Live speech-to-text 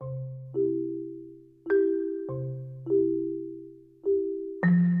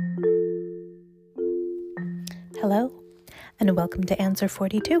Hello, and welcome to Answer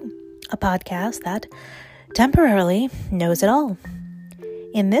 42, a podcast that temporarily knows it all.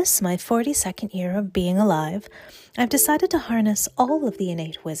 In this, my 42nd year of being alive, I've decided to harness all of the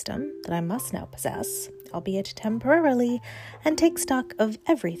innate wisdom that I must now possess, albeit temporarily, and take stock of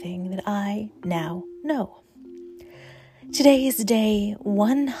everything that I now know. Today is day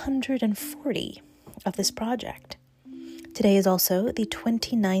 140 of this project. Today is also the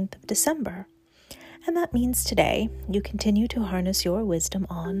 29th of December, and that means today you continue to harness your wisdom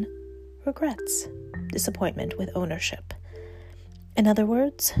on regrets, disappointment with ownership. In other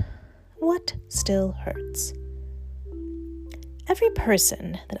words, what still hurts? Every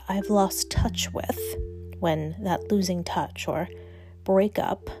person that I've lost touch with, when that losing touch or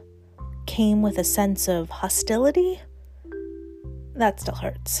breakup came with a sense of hostility, that still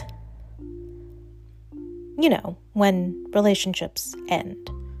hurts. You know, when relationships end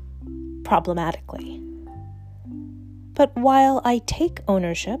problematically. But while I take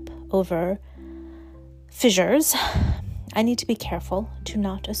ownership over fissures, I need to be careful to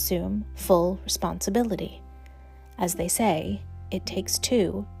not assume full responsibility. As they say, it takes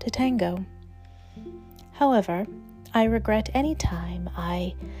two to tango. However, I regret any time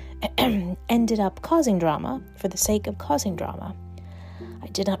I ended up causing drama for the sake of causing drama. I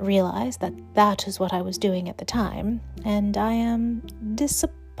did not realize that that is what I was doing at the time, and I am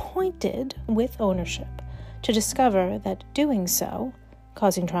disappointed with ownership to discover that doing so,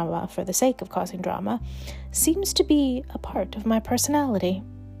 causing drama for the sake of causing drama, seems to be a part of my personality.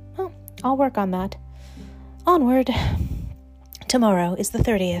 Well, I'll work on that. Onward. Tomorrow is the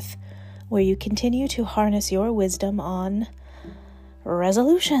 30th, where you continue to harness your wisdom on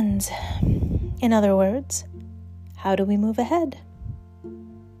resolutions. In other words, how do we move ahead?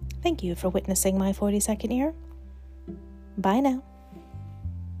 Thank you for witnessing my 42nd year. Bye now.